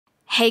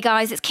Hey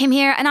guys, it's Kim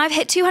here, and I've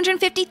hit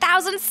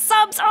 250,000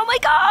 subs. Oh my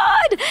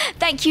god!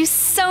 Thank you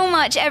so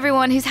much,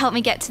 everyone who's helped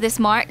me get to this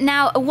mark.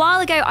 Now, a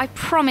while ago, I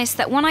promised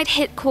that when I'd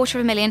hit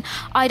 250,000,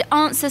 I'd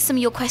answer some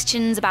of your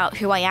questions about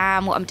who I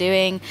am, what I'm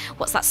doing,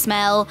 what's that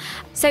smell.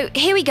 So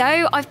here we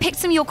go. I've picked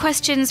some of your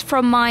questions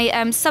from my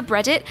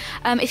subreddit.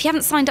 If you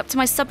haven't signed up to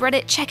my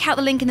subreddit, check out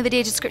the link in the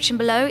video description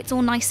below. It's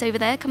all nice over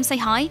there. Come say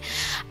hi.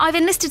 I've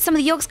enlisted some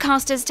of the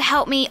Yogscasters to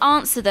help me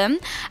answer them.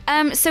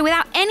 So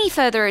without any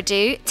further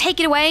ado, take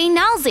it away,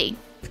 Nalzi.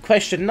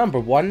 Question number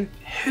 1.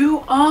 Who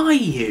are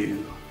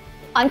you?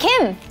 I'm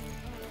Kim.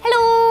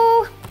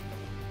 Hello.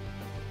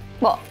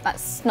 Well,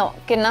 that's not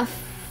good enough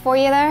for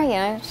you there, you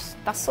know,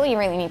 that's all you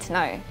really need to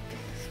know.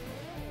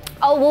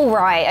 Oh, well,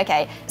 right,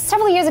 okay.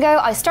 Several years ago,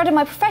 I started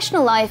my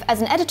professional life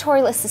as an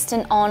editorial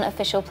assistant on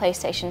official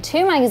PlayStation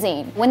 2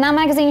 magazine. When that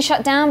magazine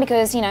shut down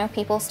because, you know,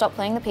 people stopped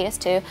playing the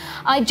PS2,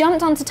 I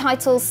jumped onto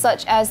titles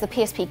such as the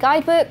PSP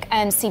Guidebook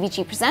and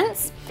CVG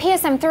Presents,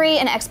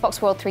 PSM3 and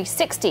Xbox World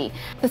 360,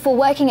 before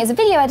working as a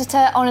video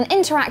editor on an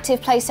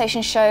interactive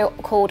PlayStation show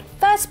called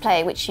First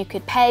Play, which you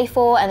could pay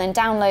for and then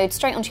download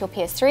straight onto your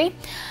PS3.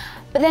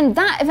 But then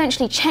that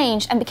eventually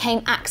changed and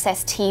became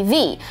Access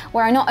TV,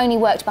 where I not only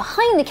worked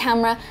behind the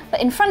camera,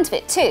 but in front of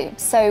it too.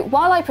 So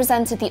while I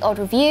presented the odd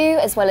review,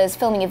 as well as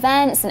filming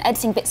events and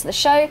editing bits of the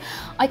show,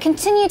 I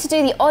continued to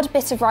do the odd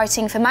bit of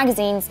writing for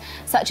magazines,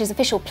 such as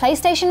Official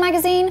PlayStation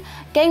Magazine,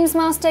 Games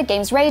Master,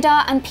 Games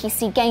Radar, and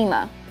PC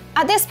Gamer.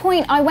 At this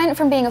point, I went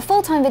from being a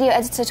full-time video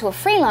editor to a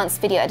freelance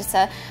video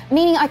editor,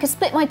 meaning I could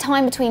split my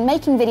time between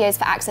making videos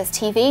for Access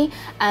TV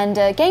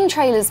and game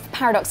trailers for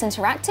Paradox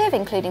Interactive,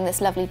 including this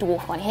lovely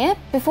dwarf one here,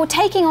 before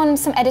taking on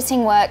some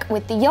editing work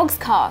with the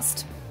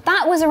Yogscast.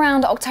 That was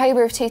around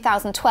October of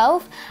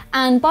 2012,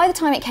 and by the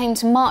time it came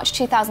to March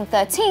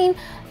 2013,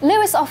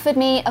 Lewis offered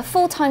me a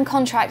full-time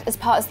contract as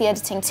part of the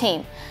editing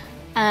team.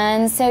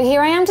 And so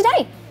here I am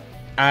today.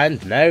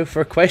 And now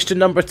for question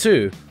number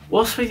 2.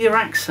 What's with your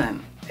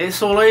accent?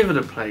 It's all over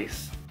the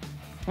place.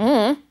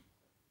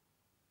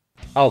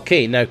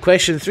 Okay, now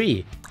question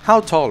 3. How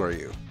tall are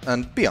you?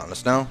 And be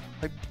honest now,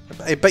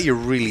 I bet you're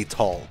really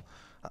tall.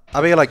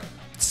 I bet you're like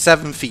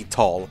 7 feet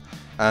tall,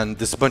 and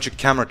there's a bunch of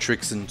camera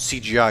tricks and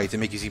CGI to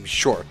make you seem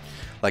short,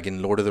 like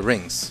in Lord of the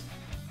Rings.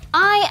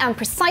 I am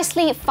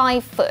precisely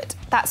 5 foot.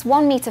 That's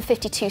 1 meter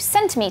 52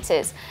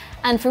 centimeters.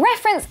 And for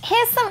reference,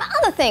 here's some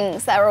other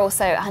things that are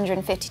also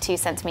 152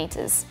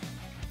 centimeters.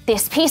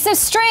 This piece of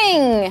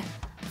string!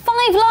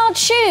 5 large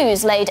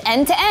shoes laid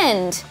end to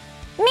end.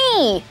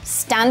 Me,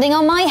 standing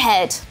on my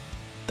head.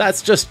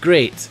 That's just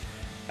great.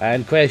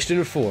 And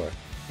question 4.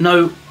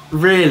 No,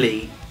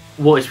 really,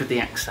 what is with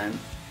the accent?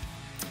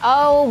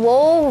 Oh,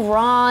 all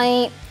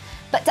right.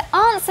 But to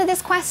answer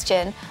this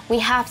question, we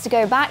have to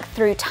go back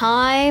through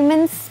time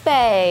and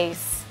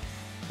space.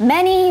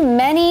 Many,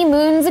 many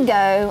moons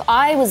ago,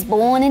 I was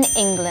born in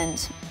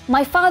England.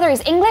 My father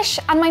is English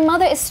and my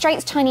mother is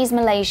straight Chinese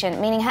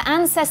Malaysian, meaning her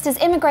ancestors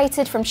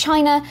immigrated from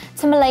China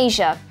to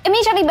Malaysia.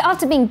 Immediately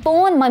after being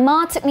born, my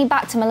ma took me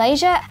back to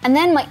Malaysia, and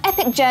then my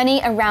epic journey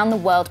around the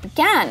world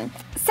began.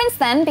 Since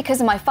then,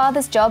 because of my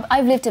father's job,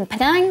 I've lived in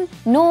Penang,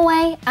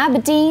 Norway,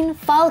 Aberdeen,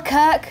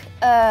 Falkirk,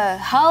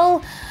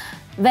 Hull,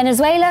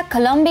 Venezuela,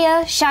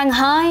 Colombia,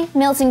 Shanghai,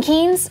 Milton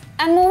Keynes,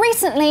 and more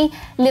recently,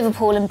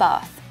 Liverpool and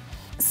Bath.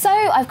 So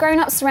I've grown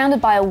up surrounded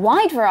by a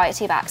wide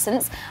variety of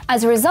accents.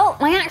 As a result,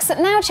 my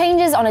accent now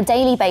changes on a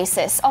daily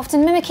basis,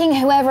 often mimicking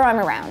whoever I'm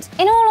around.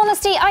 In all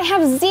honesty, I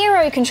have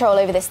zero control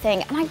over this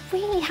thing, and I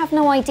really have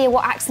no idea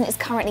what accent is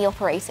currently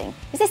operating.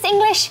 Is this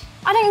English?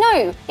 I don't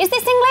know. Is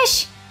this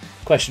English?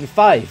 Question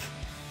 5.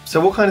 So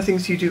what kind of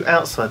things do you do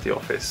outside the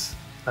office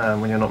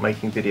when you're not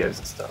making videos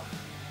and stuff?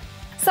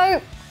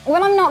 So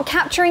when I'm not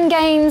capturing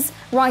games,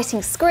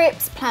 writing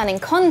scripts, planning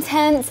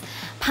content,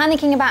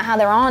 panicking about how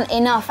there aren't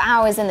enough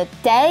hours in the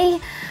day,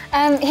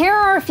 here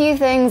are a few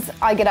things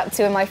I get up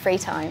to in my free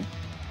time.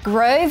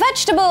 Grow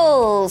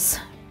vegetables,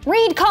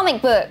 read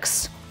comic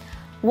books,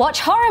 watch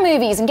horror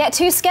movies and get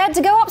too scared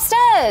to go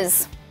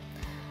upstairs,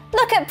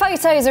 look at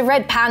photos of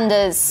red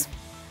pandas,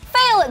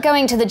 fail at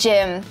going to the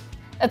gym,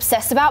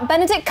 obsess about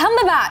Benedict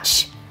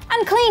Cumberbatch,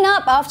 and clean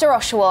up after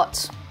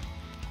Oshawott.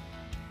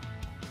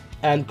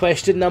 And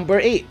question number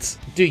 8.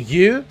 Do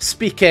you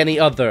speak any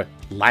other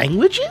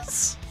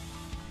languages?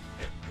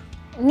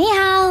 你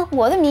好，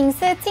我的名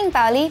字金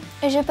宝丽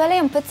et je parle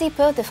un petit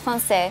peu de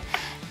français.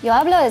 Yo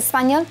hablo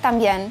español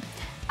también.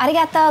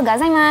 Arigato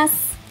gozaimasu.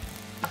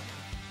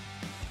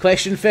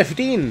 Question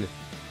 15.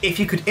 If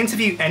you could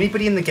interview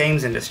anybody in the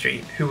games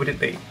industry, who would it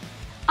be?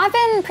 I've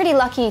been pretty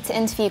lucky to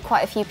interview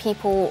quite a few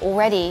people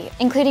already,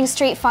 including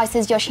Street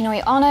Fighter's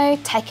Yoshinori Ono,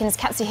 Tekken's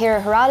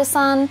Katsuhiro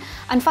Harada-san,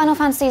 and Final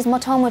Fantasy's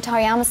Motomu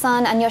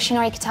Tariyama-san and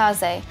Yoshinori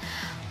Kitase.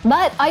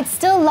 But I'd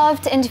still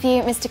love to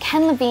interview Mr.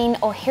 Ken Levine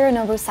or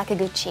Hironobu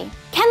Sakaguchi.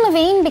 Ken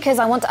Levine because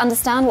I want to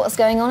understand what's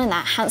going on in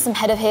that handsome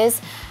head of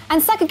his,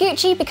 and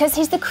Sakaguchi because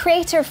he's the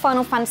creator of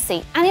Final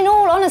Fantasy, and in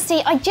all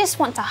honesty, I just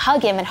want to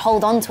hug him and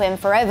hold on to him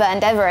forever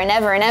and ever and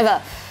ever and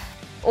ever.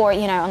 Or,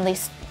 you know, at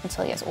least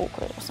until he gets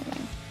awkward or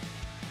something.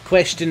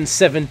 Question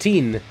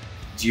 17.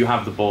 Do you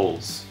have the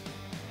balls?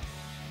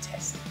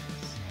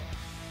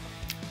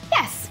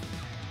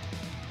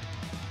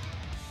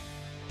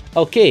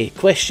 Okay,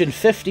 question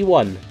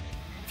 51.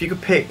 If you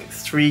could pick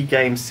 3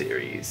 game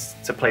series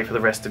to play for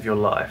the rest of your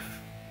life,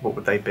 what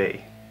would they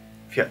be?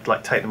 If you had to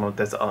like take them on a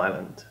desert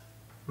island,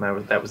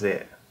 and that was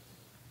it.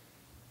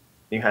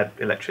 You had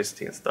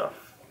electricity and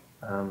stuff,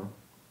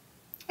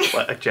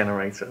 like a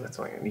generator or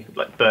something, and you could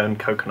like burn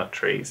coconut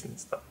trees and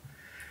stuff.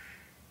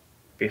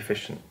 Be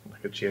efficient,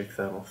 like a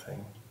geothermal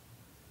thing.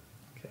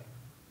 Okay.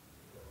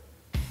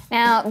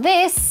 Now,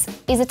 this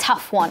is a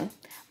tough one,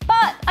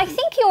 but I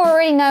think you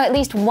already know at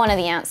least one of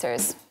the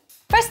answers.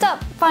 First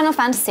up, Final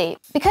Fantasy.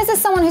 Because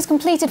as someone who's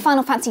completed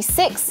Final Fantasy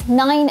 6,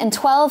 9 and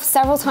 12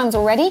 several times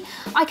already,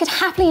 I could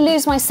happily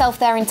lose myself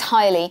there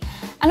entirely.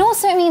 And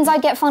also it means I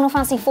get Final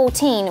Fantasy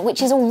 14,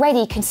 which is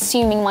already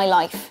consuming my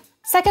life.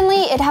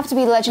 Secondly, it'd have to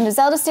be the Legend of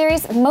Zelda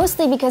series,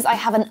 mostly because I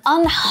have an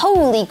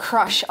unholy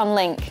crush on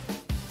Link.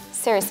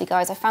 Seriously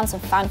guys, I found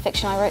some fan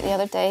fiction I wrote the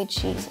other day,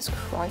 Jesus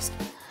Christ.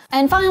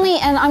 And finally,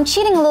 and I'm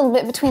cheating a little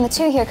bit between the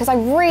two here because I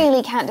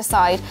really can't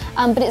decide,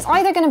 but it's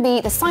either going to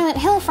be the Silent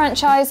Hill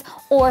franchise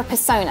or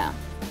Persona.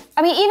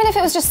 I mean, even if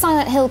it was just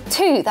Silent Hill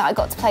 2 that I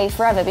got to play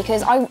forever,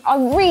 because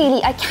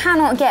I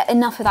cannot get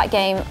enough of that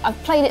game.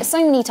 I've played it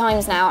so many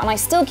times now and I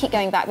still keep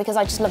going back because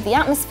I just love the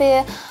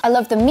atmosphere, I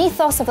love the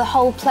mythos of the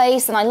whole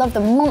place, and I love the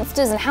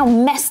monsters and how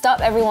messed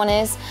up everyone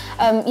is.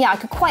 Yeah, I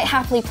could quite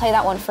happily play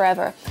that one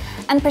forever.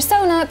 And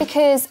Persona,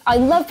 because I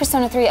love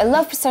Persona 3, I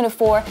love Persona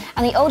 4,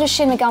 and the older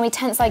Shin Megami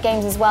Tensei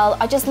games as well.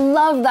 I just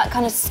love that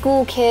kind of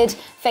school kid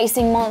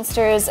facing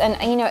monsters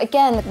and, you know,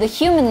 again, the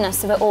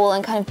humanness of it all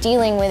and kind of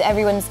dealing with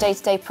everyone's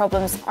day-to-day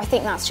problems. I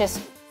think that's just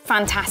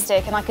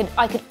fantastic, and I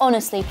could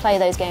honestly play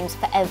those games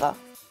forever.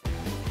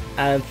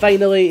 And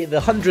finally,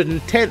 the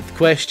 110th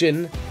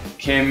question.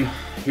 Kim,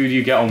 who do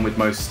you get on with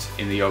most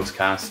in the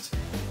Yogscast?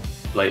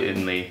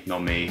 Blatantly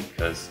not me,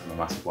 because I'm a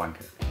massive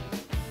wanker.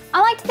 I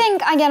like to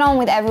think I get on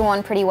with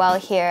everyone pretty well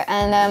here,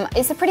 and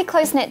it's a pretty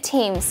close-knit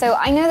team, so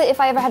I know that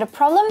if I ever had a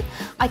problem,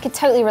 I could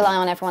totally rely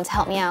on everyone to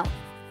help me out.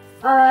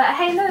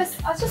 Hey Lewis,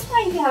 I was just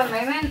wondering if you have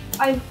a moment.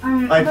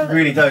 I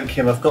really don't,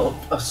 Kim. I've got.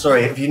 Oh,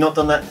 sorry, have you not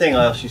done that thing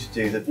I asked you to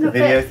do, the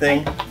video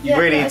thing? You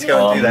really need to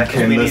go and do that.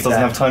 Kim, Liz doesn't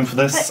have time for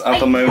this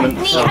at the moment.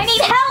 I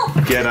need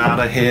help! Get out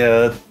of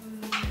here.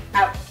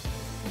 Out.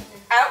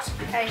 Out.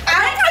 Okay.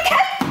 Out.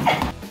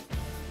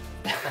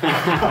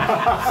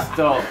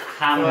 Stop.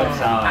 Hammer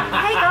time.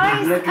 Hey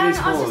guys, Look at these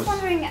I was scores. just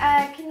wondering,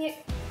 can you...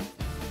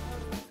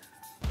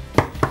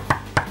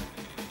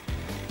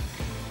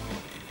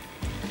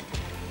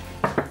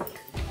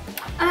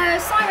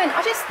 Simon,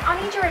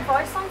 I need your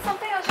advice on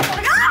something. I was just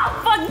wondering,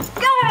 oh my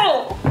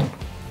god!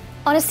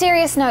 On a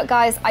serious note,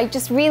 guys, I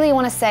just really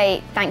want to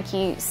say thank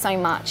you so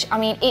much. I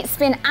mean, it's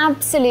been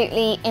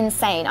absolutely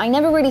insane. I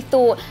never really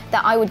thought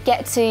that I would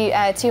get to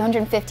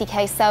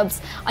 250k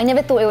subs. I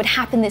never thought it would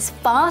happen this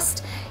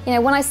fast. You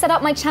know, when I set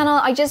up my channel,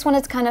 I just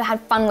wanted to kind of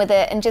have fun with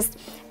it and just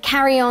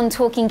carry on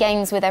talking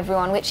games with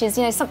everyone, which is,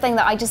 you know, something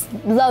that I just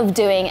love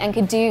doing and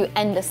could do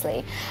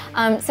endlessly.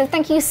 So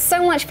thank you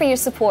so much for your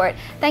support.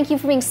 Thank you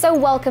for being so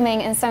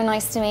welcoming and so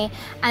nice to me.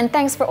 And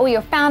thanks for all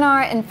your fan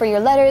art and for your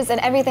letters and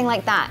everything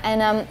like that.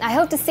 And I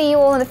hope to see you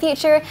all in the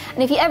future.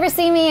 And if you ever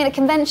see me at a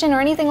convention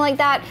or anything like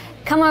that,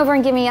 come over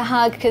and give me a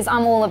hug, because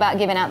I'm all about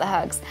giving out the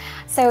hugs.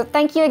 So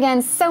thank you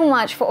again so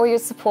much for all your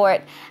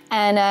support.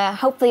 And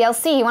hopefully I'll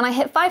see you when I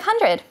hit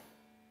 500.